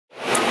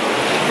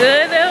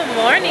Good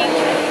morning.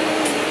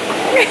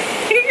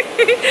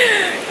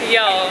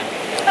 Y'all.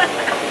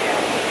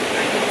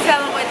 Tell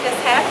them what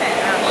just happened,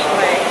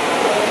 actually.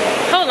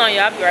 Hold on,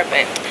 y'all. I'll be right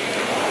back.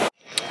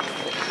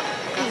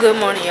 Good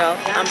morning, y'all.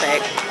 I'm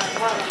back.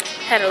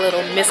 Had a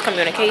little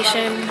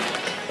miscommunication,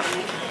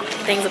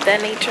 things of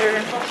that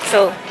nature.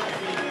 So,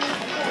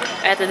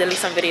 I had to delete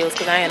some videos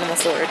because I had no more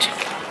storage.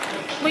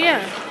 But yeah,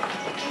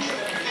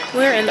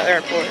 we're in the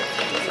airport.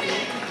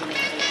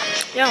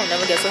 Y'all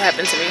never guess what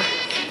happened to me.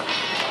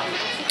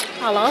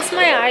 I lost my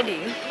ID.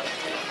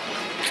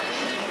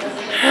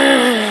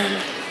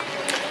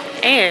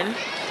 And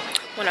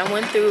when I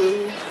went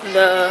through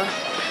the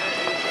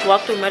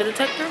walk-through metal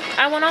detector,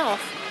 I went off.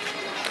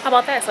 How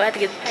about that? So I had to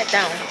get pat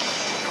down.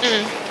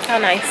 How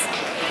nice.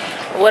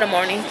 What a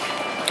morning.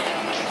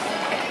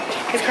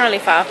 It's currently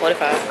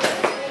 5:45.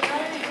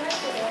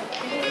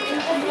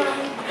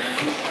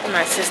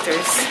 My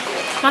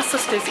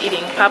sister's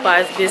eating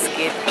Popeye's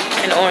biscuit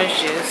and orange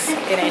juice.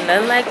 It ain't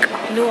nothing like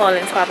New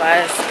Orleans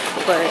Popeyes,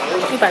 but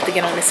we about to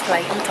get on this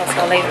flight. I'll talk to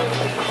y'all later.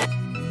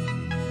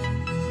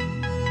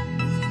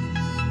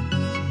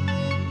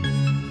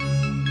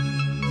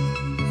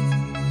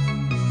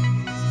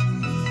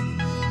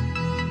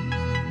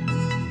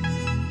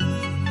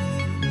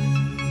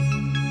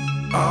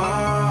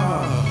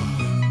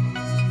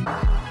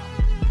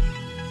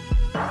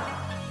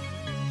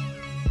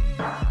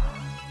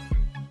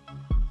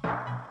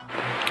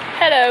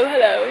 Hello.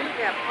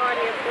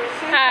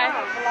 Hi.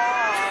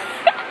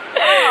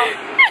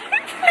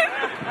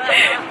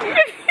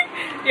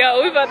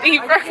 Yo, we about to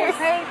eat breakfast.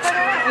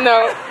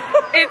 No,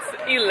 it's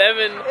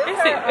 11.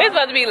 It's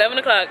about to be 11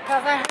 o'clock.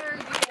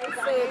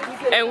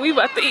 And we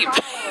about to eat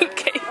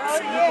pancakes.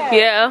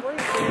 Yeah.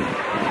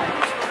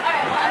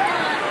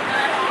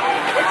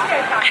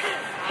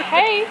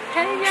 Hey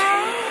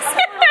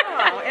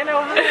y'all. In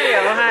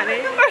Ohio, honey.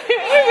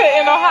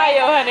 In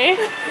Ohio, honey.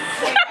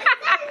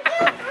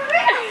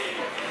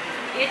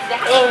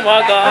 Oh my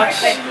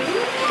gosh.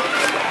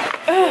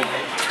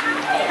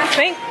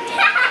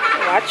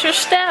 Watch your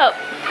step.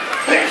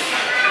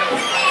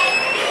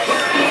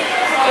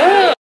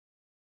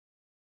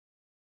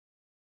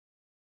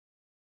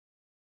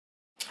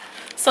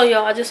 So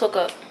y'all, I just woke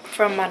up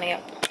from my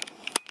nap.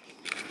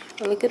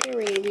 Look at the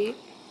rabbit.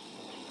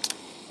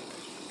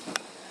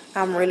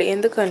 I'm really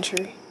in the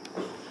country.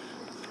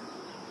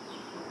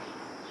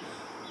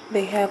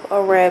 They have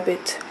a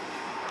rabbit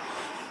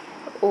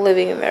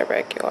living in their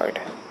backyard.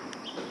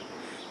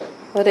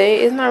 Well,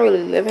 it's not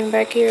really living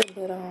back here,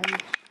 but I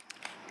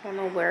don't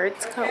know where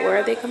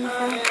are they coming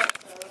from.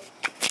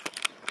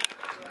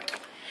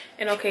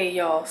 And okay,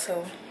 y'all,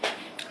 so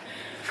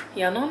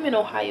y'all know I'm in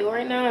Ohio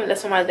right now, and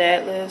that's where my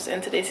dad lives,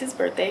 and today's his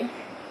birthday.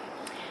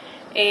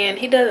 And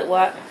he does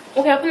what?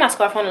 Okay, I put my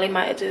scarf on to leave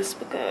my edges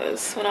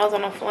because when I was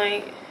on a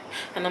flight,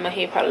 I know my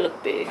head probably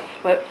looked big,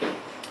 but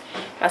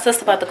my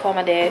sister about to call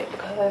my dad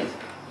because,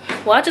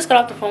 well, I just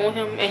got off the phone with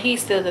him and he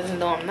still doesn't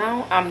know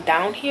I'm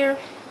down here,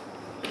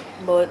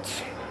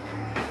 but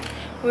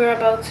we're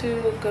about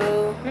to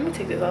go. Let me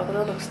take this off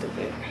because I look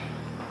stupid.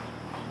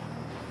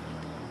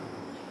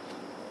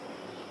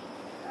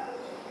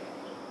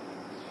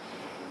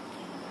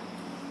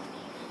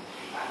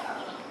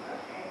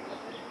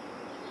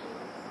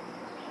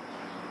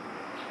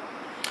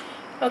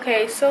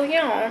 Okay, so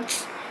yeah,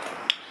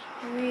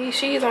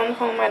 she's on the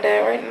phone with my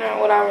dad right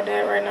now, with our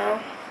dad right now.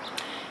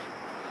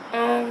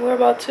 We're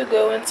about to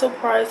go and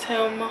surprise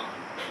him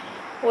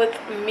with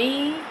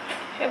me,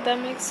 if that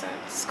makes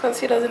sense, because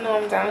he doesn't know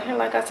I'm down here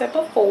like I said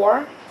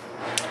before.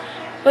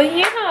 But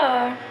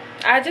yeah,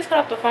 I just got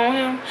off the phone with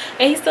him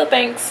and he still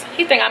thinks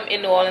I'm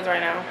in New Orleans right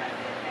now.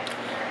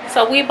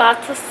 So we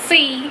about to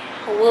see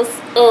what's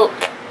up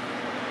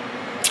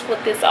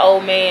with this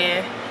old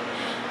man.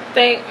 I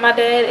think my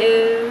dad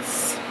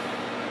is,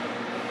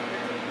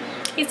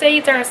 he said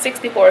he turned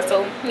 64,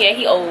 so yeah,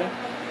 he old.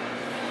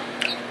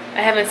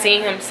 I haven't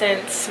seen him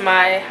since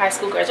my high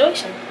school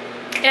graduation,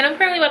 and I'm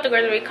currently about to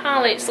graduate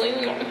college, so you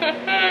know.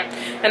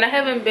 And I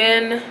haven't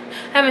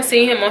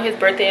seen him on his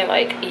birthday in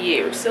like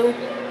years, so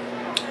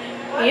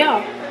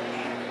yeah.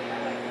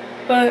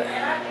 But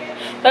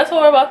that's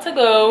where we're about to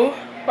go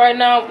right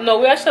now. No,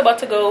 we're actually about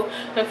to go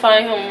and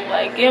find him,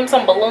 like give him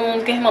some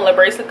balloons, get him a little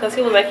bracelet, because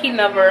he was like he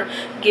never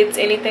gets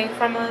anything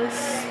from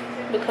us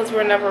because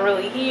we're never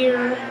really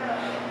here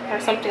or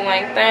something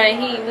like that.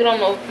 We don't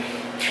know.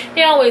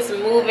 He always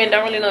moving,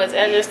 don't really know his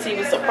address to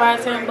even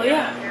surprise him. But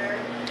yeah,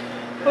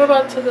 we're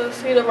about to go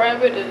see the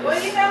rabbit. I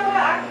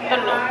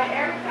don't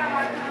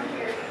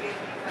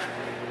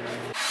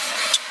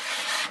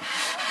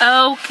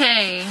know.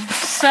 Okay,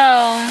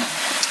 so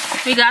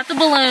we got the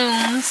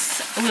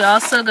balloons. We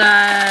also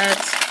got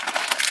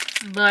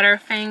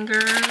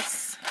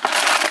Butterfingers.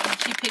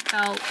 She picked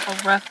out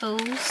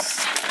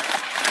Ruffles.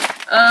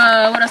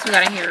 What else we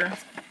got in here?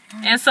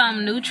 And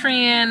some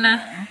Nutrient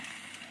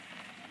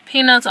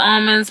peanuts,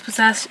 almonds,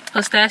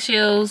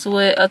 pistachios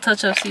with a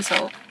touch of sea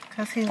salt.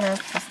 Because he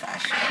loves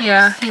pistachios.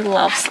 Yeah, he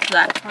loves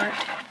that part.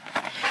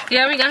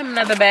 Yeah, we got him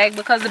another bag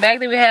because the bag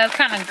that we have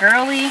kind of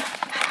girly.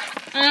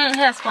 It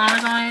has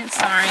flowers on it.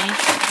 Sorry.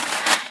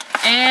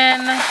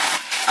 And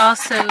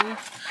also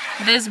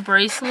this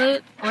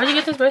bracelet. Where'd you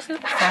get this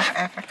bracelet? South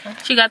Africa.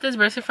 She got this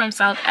bracelet from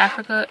South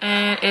Africa,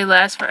 and it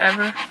lasts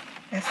forever.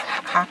 It's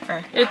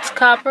copper. It's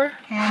copper.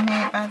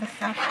 Handmade by the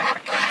South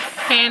Africans.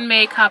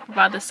 Handmade copper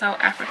by the South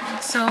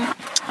Africans. So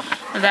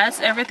that's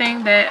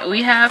everything that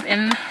we have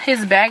in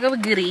his bag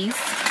of goodies.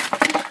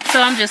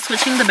 So I'm just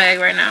switching the bag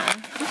right now.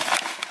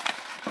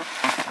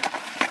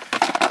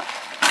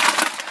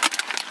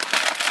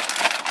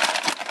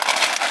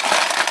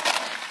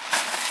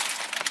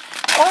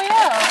 Oh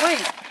yeah,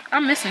 wait,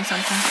 I'm missing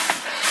something.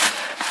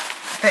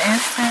 The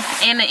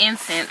incense. And the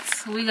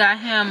incense. We got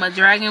him a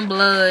dragon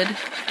blood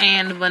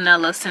and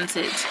vanilla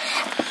scented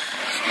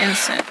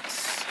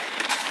incense.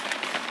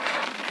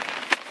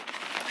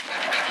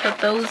 Put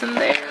those in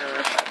there.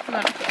 I'm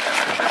gonna put that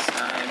on this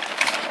side.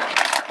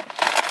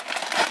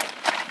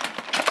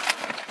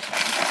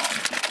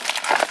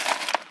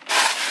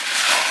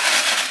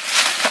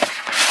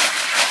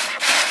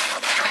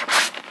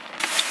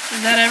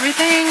 Is that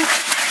everything?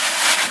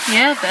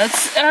 Yeah,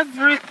 that's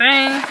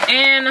everything.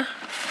 And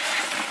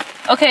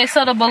okay,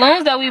 so the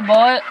balloons that we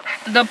bought,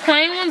 the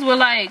plain ones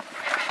were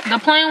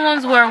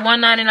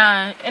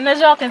 $1.99, and as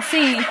y'all can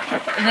see,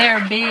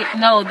 they're big.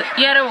 No,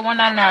 yeah, they were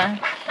 $1.99.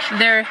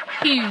 They're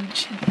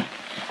huge.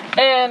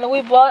 And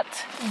we bought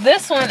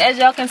this one, as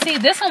y'all can see.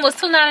 This one was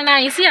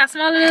 $2.99. You see how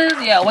small it is?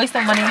 Yeah, a waste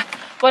of money.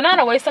 Well, not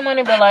a waste of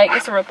money, but like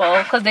it's a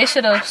rip-off because they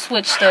should have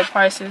switched the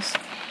prices.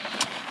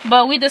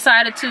 But we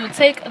decided to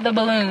take the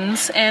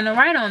balloons and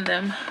write on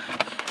them.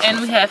 And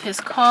we have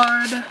his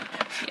card. Yeah.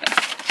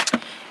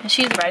 And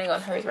she's writing on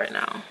hers right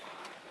now.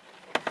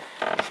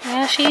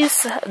 Yeah,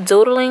 she's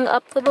doodling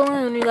up the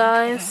balloon, you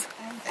guys.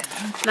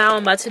 Now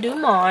I'm about to do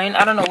mine.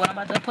 I don't know what I'm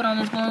about to put on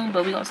this balloon,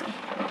 but we're gonna see.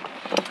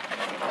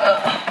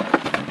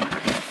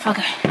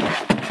 Okay.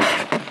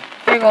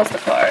 Here goes the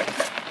card.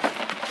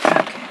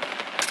 Okay.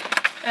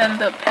 And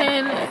the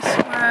pen is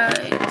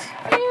right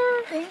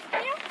here.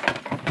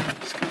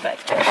 Just come back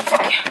there.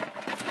 Okay.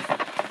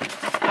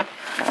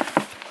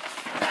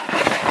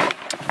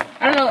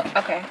 I don't know.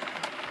 Okay.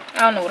 I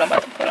don't know what I'm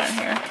about to put on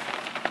here.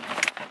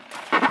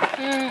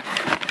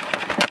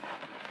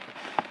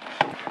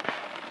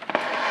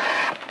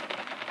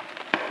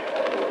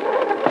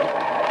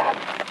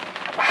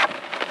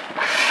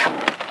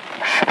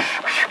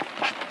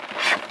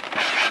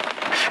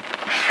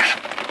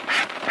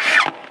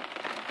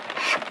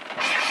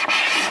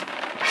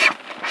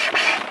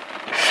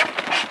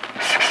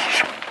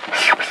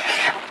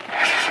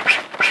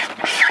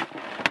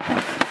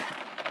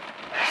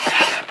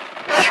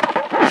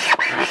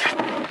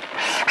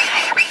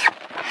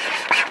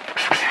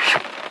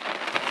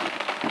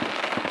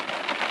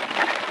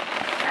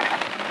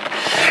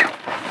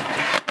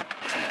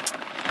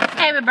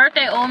 Happy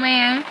birthday, old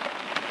man.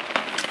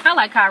 I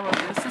like how I wrote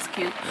this. It's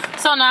cute.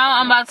 So now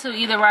I'm about to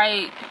either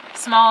write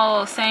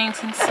small saying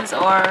sentences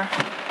or a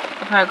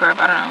paragraph.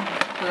 I don't know.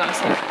 We're gonna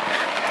see.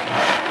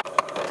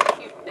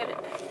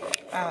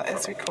 Oh,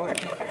 it's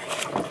recording.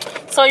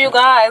 So you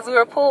guys, we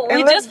just pulled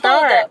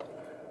up.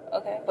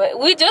 Okay, but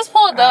we just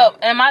pulled up,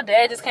 and my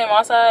dad just came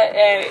outside,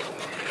 and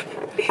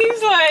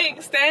he's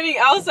like standing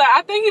outside.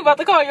 I think he's about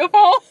to call your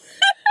phone.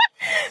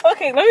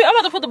 Okay, I'm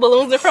about to put the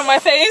balloons in front of my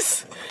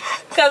face.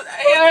 Cause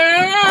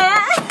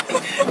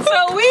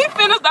so we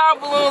finished our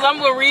balloons. I'm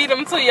gonna read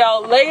them to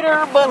y'all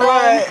later, but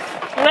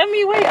let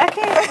me wait. I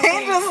can't.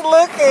 He just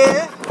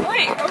looking.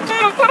 Wait, I'm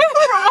trying to put it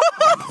from.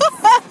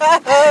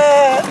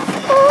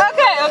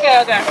 Okay.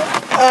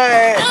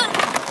 Alright.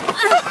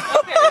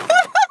 Okay.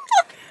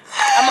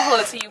 I'm gonna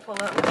hold it till you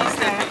pull up. You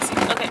stand facing.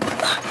 Okay.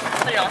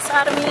 Put it on the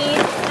side of me.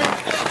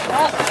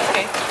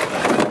 Okay.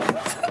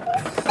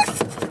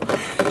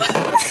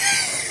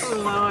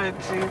 Lord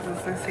Jesus,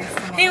 is he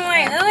smart? He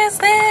like, who is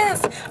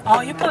this?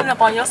 Oh, you putting it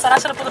up on your side. I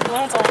should have put the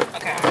balloons on.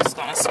 Okay, I'm just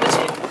gonna switch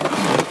it.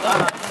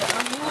 I'm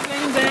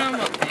moving them.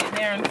 Okay,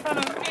 they're in front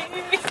of me.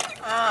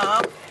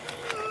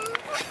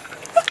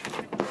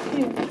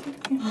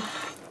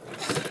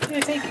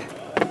 Here, take it.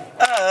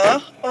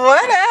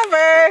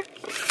 Whatever.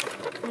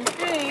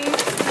 Okay.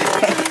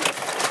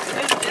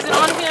 Is it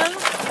on him?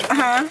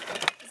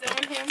 Is it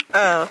on him?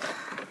 Oh.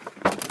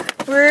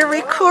 We're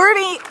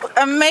recording.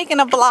 I'm making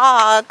a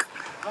vlog.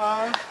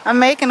 I'm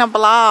making a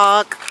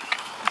vlog.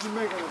 You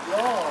making a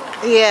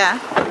vlog? Yeah.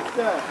 What's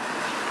that?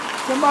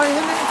 Somebody in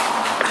there?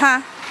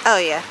 Huh? Oh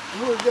yeah.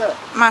 Who is that?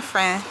 My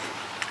friend.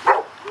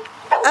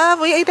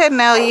 We didn't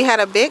know you had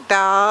a big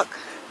dog.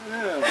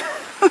 Yeah.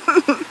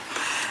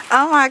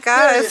 Oh my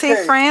God, is he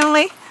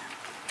friendly?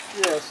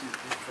 Yeah, she's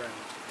friendly.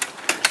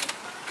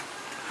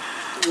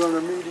 You want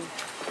to meet him?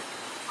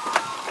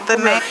 The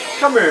name.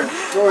 Come here.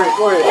 Go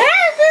ahead.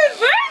 Happy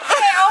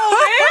birthday, old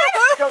man!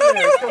 Come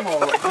here. Come on.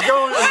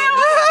 Go in.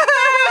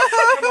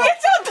 Get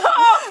your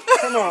dog!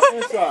 Come on,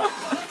 inside.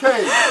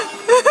 Hey.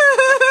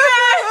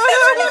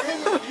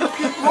 You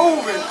keep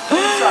moving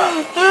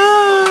inside.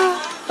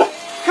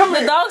 Come The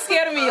here. dog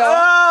scared of me, y'all.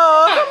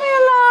 Oh, come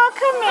here, Lord.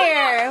 Come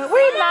here.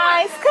 We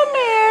nice. Come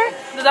here.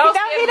 The dog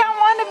He don't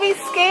want to be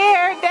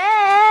scared,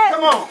 Dad.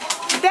 Come on.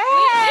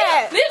 Dad.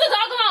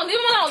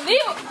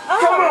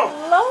 Come on.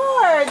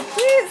 Lord.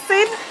 Jeez,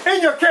 see?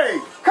 In your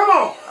cave. Come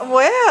on.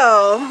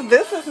 Well,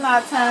 this is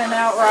not turning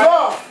out right.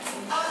 Go.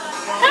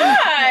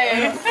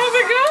 Hi. How's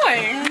it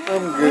going?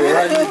 I'm good.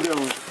 How you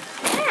doing?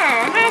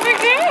 How's it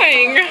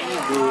going?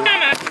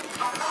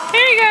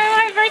 Here you go.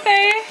 Happy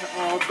birthday.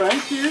 Oh,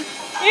 thank you.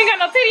 You ain't got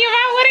no titty in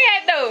my. What are you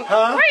at though?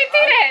 Huh? Where you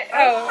see that?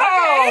 Oh.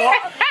 Okay.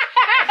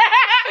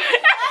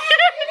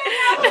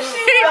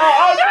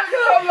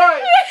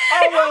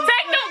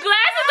 Take them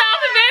glasses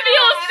off and maybe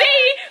you'll see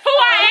who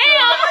I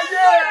am.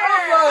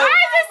 Why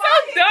is it so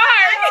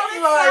dark?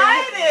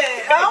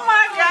 Oh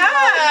my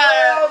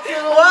God.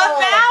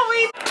 Well, now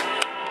we.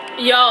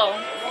 Yo,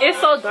 it's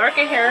so dark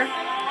in here.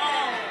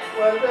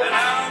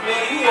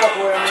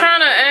 Trying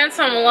to add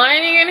some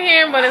lighting in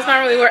here, but it's not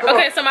really working.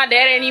 Okay, so my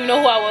dad didn't even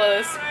know who I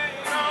was.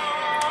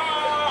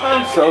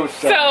 I'm so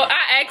sorry. So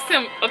I asked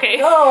him, okay.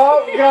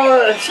 Oh,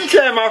 God. She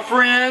said my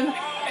friend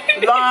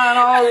lying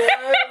all the way.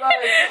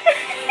 Like,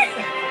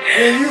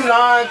 and you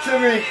lying to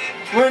me.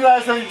 When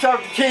last time you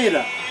talked to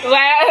Keena?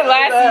 Last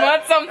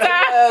month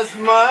sometime. Last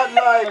month,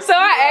 like. So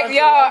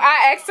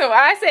I asked him,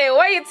 I said,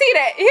 where you see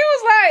that? He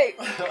was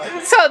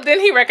like, so then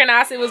he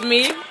recognized it was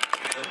me.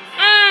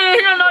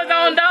 You don't know his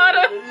own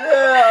daughter.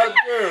 Yeah, I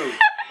do.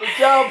 But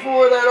y'all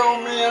pulled that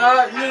on me and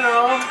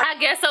I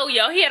guess so,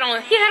 yo. He had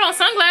on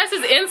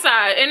sunglasses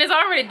inside and it's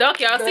already dark,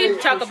 y'all. See,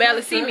 y'all can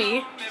barely see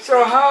me.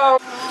 So how?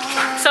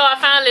 So I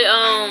finally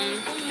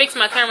fixed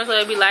my camera so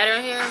it'd be lighter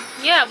in here.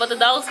 Yeah, but the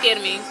dog scared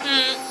me.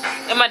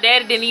 And my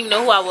daddy didn't even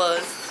know who I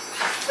was.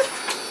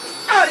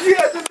 You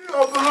had the big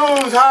old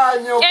balloons high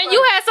in your And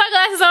you had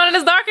sunglasses on and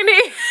it's dark in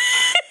here.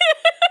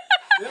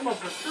 They're my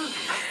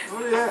prescription.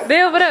 What do you have?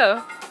 They over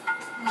there.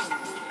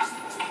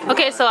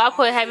 Okay, so I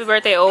put happy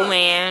birthday, old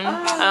man.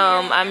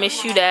 I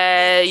miss you,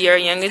 Dad. Your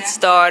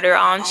youngest daughter,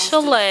 Aunt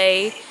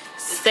Chalet.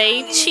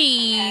 Stay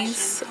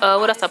cheese.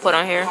 What else I put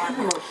on here?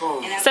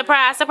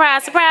 Surprise,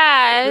 surprise,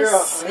 surprise.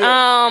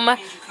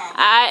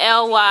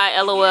 ILY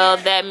LOL.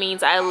 That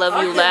means I love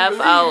you. Laugh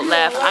out,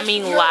 laugh. I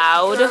mean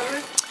loud.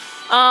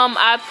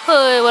 I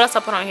put, what else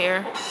I put on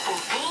here?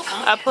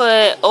 I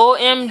put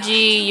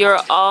OMG, you're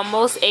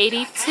almost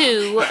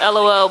 82.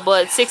 LOL,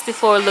 but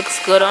 64 looks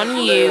good on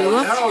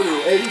you. How old are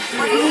you? 82?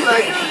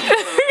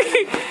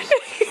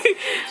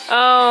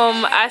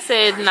 I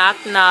said knock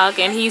knock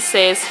and he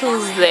says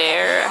who's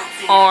there?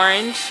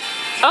 Orange.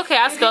 Okay,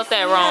 I spelled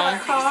that wrong.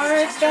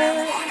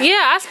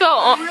 Yeah, I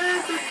spelled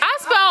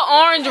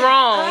orange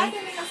wrong.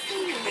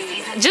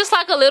 Just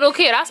like a little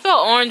kid. I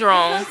spelled orange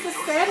wrong.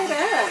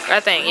 I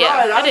think, yeah,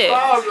 Right, I did.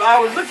 I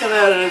was looking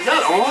at it. Is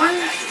that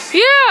orange?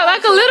 Yeah,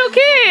 like a little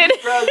kid.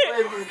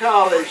 Graduated from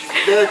college.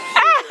 That's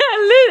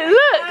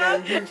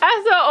Look,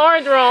 I spelled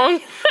orange wrong.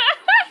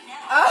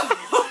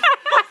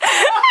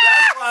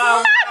 why I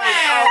was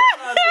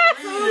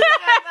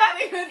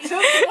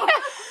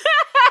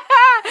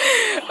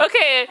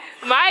Okay,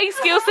 my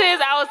excuse is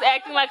I was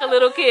acting like a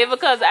little kid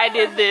because I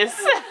did this.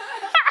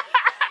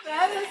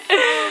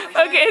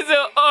 Okay,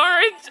 so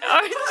orange,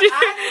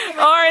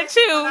 aren't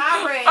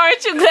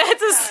you glad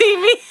to see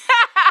me?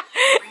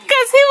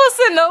 Cause he was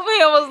sitting over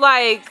here and was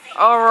like,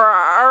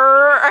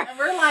 and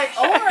we're like,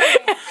 orange.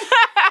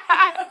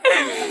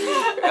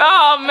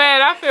 Oh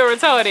man, I feel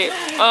retarded.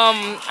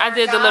 I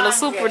did the little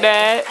super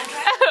dad.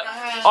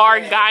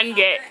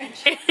 Organge.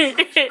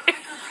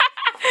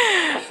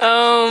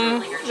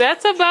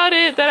 That's about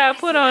it that I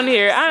put on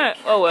here.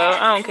 Oh well,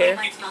 I don't care.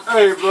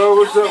 Hey bro,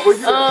 what's up? What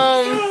you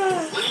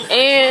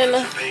And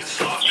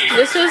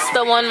this is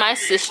the one my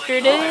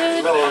sister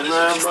did.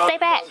 Stay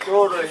back.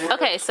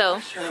 Okay, so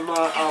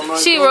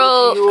she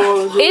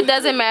wrote, it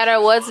doesn't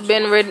matter what's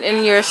been written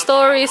in your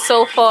story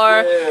so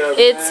far.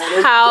 It's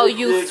how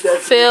you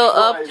fill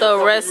up the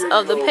rest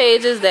of the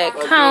pages that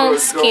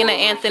counts. Keena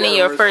Anthony,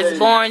 your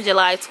firstborn,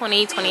 July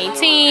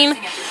 2018.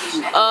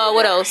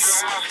 What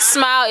else?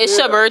 Smile, it's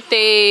your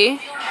birthday.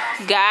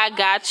 God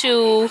got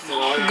you.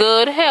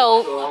 Good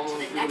health.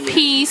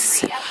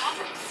 Peace.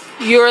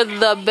 You're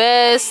the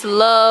best.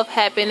 Love,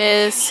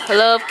 happiness.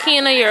 Love,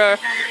 Keena, your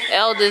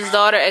eldest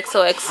daughter,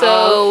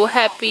 XOXO.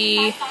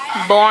 Happy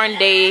born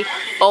day,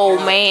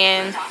 old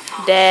man,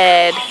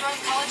 Dad.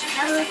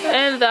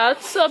 And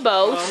that's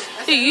about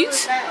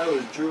it.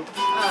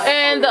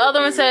 And the other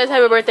one says,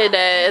 happy birthday,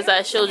 Dad, as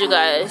I showed you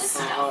guys.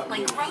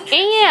 And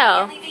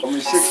yeah.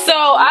 So,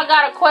 I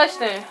got a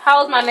question. How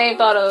was my name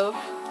thought of?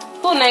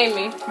 Who named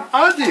me?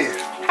 I did.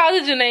 How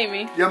did you name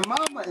me? Your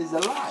mama is a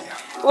liar.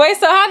 Wait,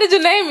 so how did you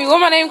name me? Where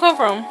my name come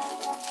from?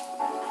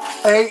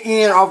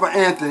 A-N off of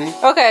Anthony.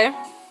 Okay.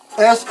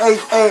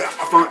 S-H-A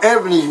from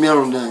Ebony's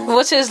middle name.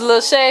 Which is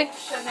Lil Shay?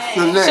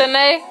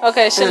 Shanae?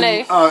 Okay,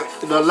 Shanae.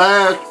 And, the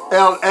last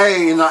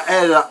L-A and I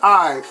added an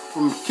I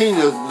from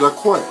Keena's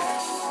LaQuay.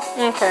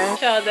 Okay.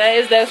 So that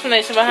is the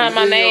explanation behind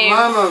my name,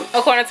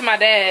 according to my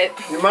dad.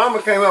 Your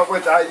mama came up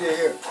with the idea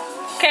here.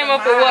 Came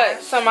up with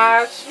what?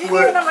 Samaj? You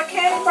giving him a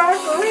candy bar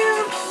for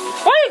real?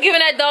 Why you giving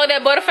that dog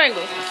that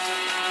butterfinger?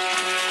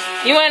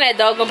 You and that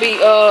dog gonna be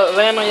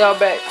laying on y'all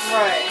backs.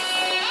 Right.